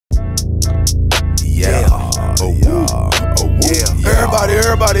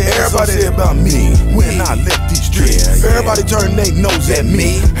Everybody say about me when I left these streets. Everybody turned their nose at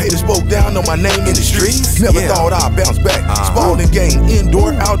me. Haters spoke down on my name in the streets. Never thought I'd bounce back. Spalding gang,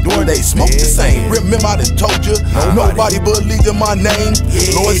 indoor, outdoor, they smoke the same. Remember I done told you, nobody believed in my name.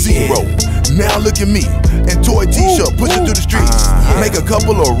 Lord Zero, now look at me. And toy t-shirt, pushing through the streets. Make a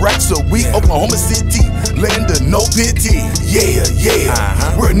couple of racks a week, Oklahoma City, land of no pity.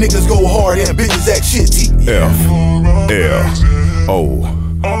 Where niggas go hard and bitches act shitty. F-L-O-R-I-D-A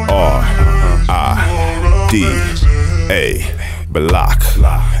block.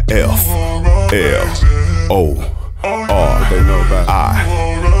 F-L-O-R-I-D-A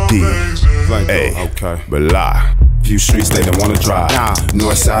block. Few streets they don't wanna drive.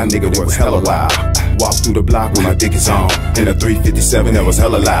 Northside nigga, they was hella wild. Walk through the block when my dick is on. In a 357 that was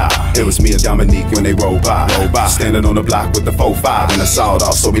hella loud. It was me and Dominique when they rolled by. Standing on the block with the 4-5 and the sawed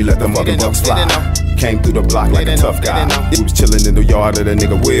off, so we let them other bucks fly. Came through the block like a tough guy. We was chillin' in the yard of the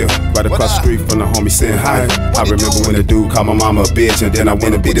nigga Will, right across the street from the homie saying hi. I remember when the dude called my mama a bitch, and then I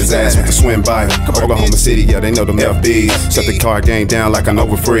went and beat his ass with the swim by. Oklahoma City, yeah, they know them FBs. Shut the car game down like an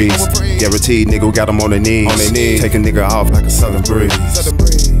overfreeze. Guaranteed nigga, we got them on their knees. Take a nigga off like a southern breeze.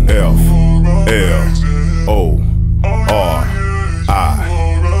 F-L-O-R-I-D-A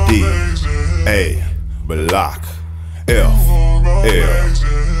block. F-L-O-R-I-D-A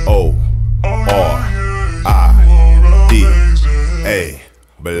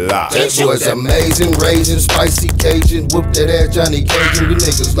block. That boy's amazing, raisin, spicy Cajun. Whoop that ass, Johnny Cajun. You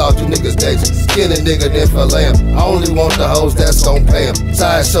niggas lost, you niggas dancing. Skin a nigga, then fillet him. I only want the hoes that's gon' pay him.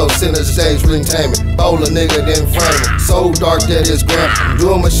 Sideshow, center stage, ring taming. Bowl a nigga, then frame him. So dark that it's grim. I'm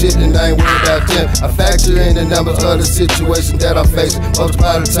doing my shit and I ain't worried about them. I factor in the numbers of the situation that I'm facing. Most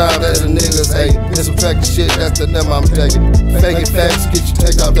by the time that the niggas hate. This subtract the shit, that's the number I'm taking. Fake it facts, get you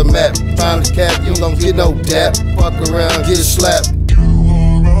take off the map. Find the cap, you don't get no dap. Fuck around, get slapped.